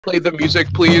Play the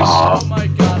music, please. Oh my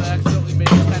god, I accidentally made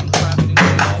 10 crafting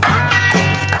tables.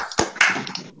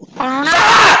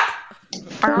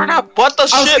 What the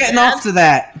I was shit, getting man? off to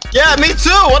that. Yeah, me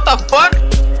too. What the fuck?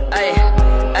 Ay,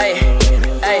 ay,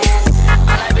 ay.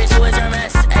 I like bitch who is her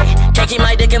mess. Ay, can't keep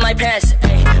my dick in my pants.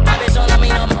 Ay, my bitch don't love me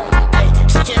no more. Ay,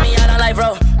 she kick me out on life,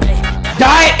 bro.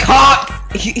 Diet cock.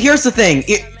 Here's the thing.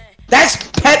 That's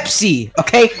Pepsi,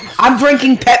 okay? I'm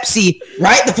drinking Pepsi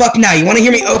right the fuck now. You want to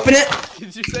hear me open it?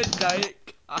 Did you say diet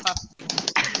cock?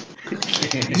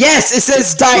 Yes, it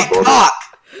says Diet Cock.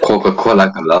 Coca-Cola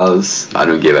glass. I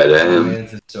don't give a damn.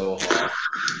 So hot.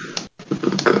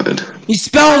 Good. You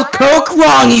spelled Coke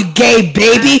wrong, you gay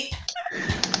baby.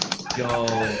 Yo.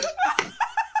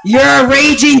 You're a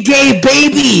raging gay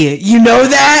baby. You know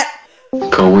that?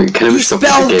 Can we You stop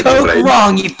spelled the Coke game,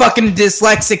 wrong, you fucking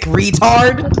dyslexic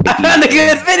retard. I found a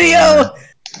good video.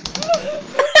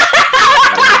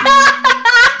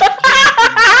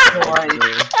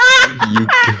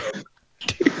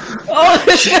 Oh,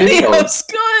 this video's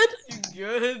good. You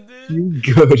good, dude?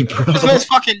 You good, bro. This man's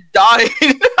fucking dying.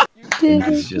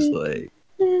 It's just like.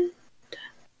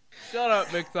 Shut up,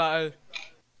 McThigh.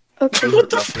 Okay. What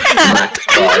the fuck?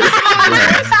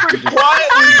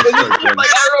 Like,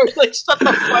 everyone's like, shut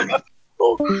the fuck up.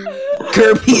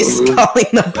 Kirby is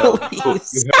calling the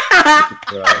police.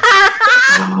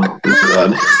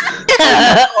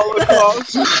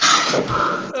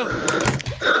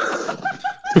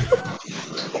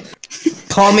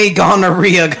 Call me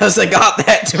gonorrhea, cause I got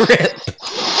that drip.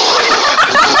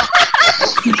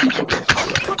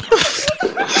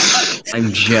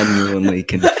 I'm genuinely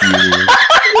confused.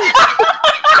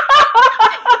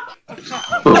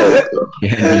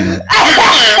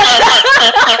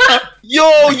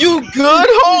 Yo, you good,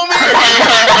 homie?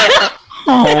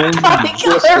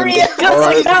 Gonorrhea, cause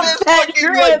I got that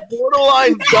drip. Like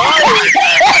borderline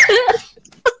dying.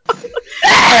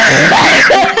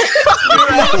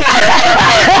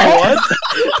 What?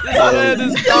 This man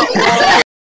is not wrong.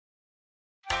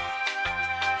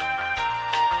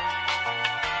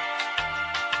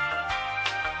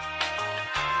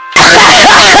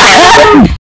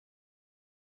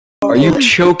 Are you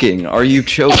choking? Are you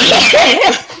choking?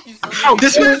 Oh,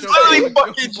 this man's literally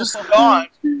fucking just gone.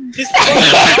 He's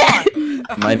fucking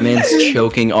gone. My man's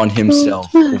choking on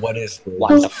himself. What is this?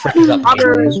 What the frick is up?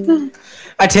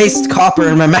 I taste copper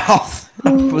in my mouth.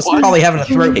 I was probably having a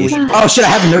throat bleed. Oh shit, I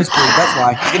have a nosebleed, that's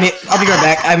why. I'll be right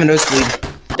back, I have a nosebleed.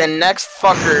 The next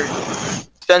fucker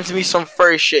sends me some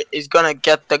furry shit is gonna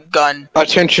get the gun.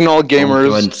 Attention all Go ahead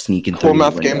gamers. and sneak into Cool the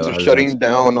Math window. Games are shutting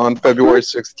down on February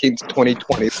 16th,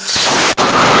 2020.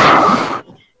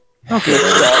 Okay,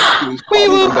 we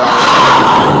will.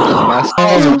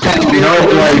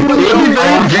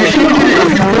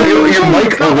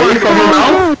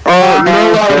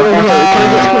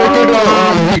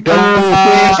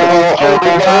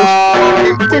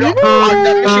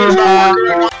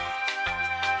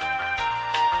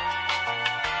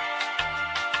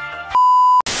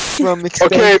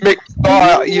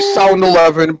 Okay, you sound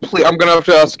 11. Please, I'm gonna have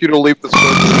to ask you to leave this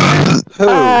room.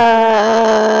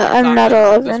 I'm not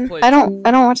 11. I don't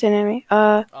watch anime.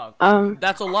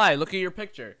 That's a lie. Look at your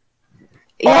picture.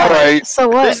 Yeah. Alright. So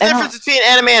what? There's a difference between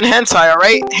anime and hentai,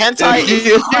 alright? Hentai If is.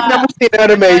 you've never seen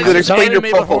anime, then explain your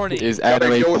Anime but profile. horny. Is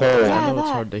anime porn. Yeah, I know it's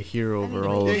that. hard to hear over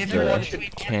all of the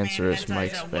cancerous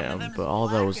mic spam, but all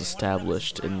that was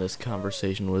established in this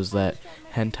conversation was that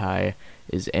hentai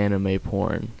is anime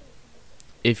porn.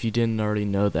 If you didn't already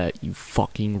know that, you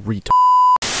fucking retard.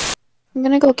 I'm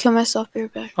gonna go kill myself. Be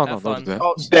right back. Oh, Have no, fun. don't do that.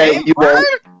 Oh, That you won't.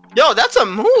 Yo, that's a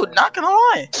mood, not gonna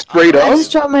lie. Straight I up. just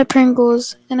dropped my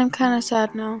Pringles, and I'm kind of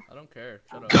sad now. I don't care.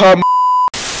 Shut up. Come.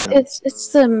 It's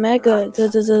the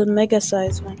mega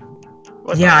size one.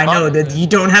 Yeah, I know, that you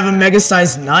don't have a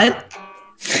mega-sized nut?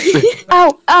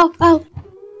 Ow! Ow! Ow!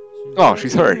 Oh,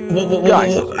 she's hurt.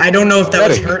 Whoa, I don't know if that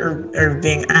was hurt or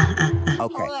being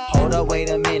Okay, hold up, wait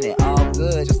a minute. All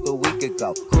good, just a week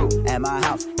ago. Crew at my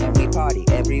house, and we party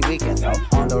every weekend. So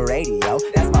on the radio,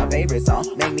 that's my favorite song.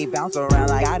 Make me bounce around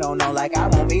like I don't know, like I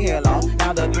won't be here long.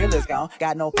 Now the thrill is gone,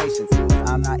 got no patience.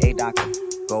 I'm not a doctor.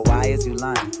 But why is you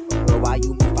lying? Girl, why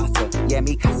you move faster? Yeah,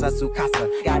 me casa su casa.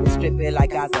 Got it stripping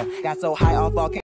like Gaza. Got so high off volcano.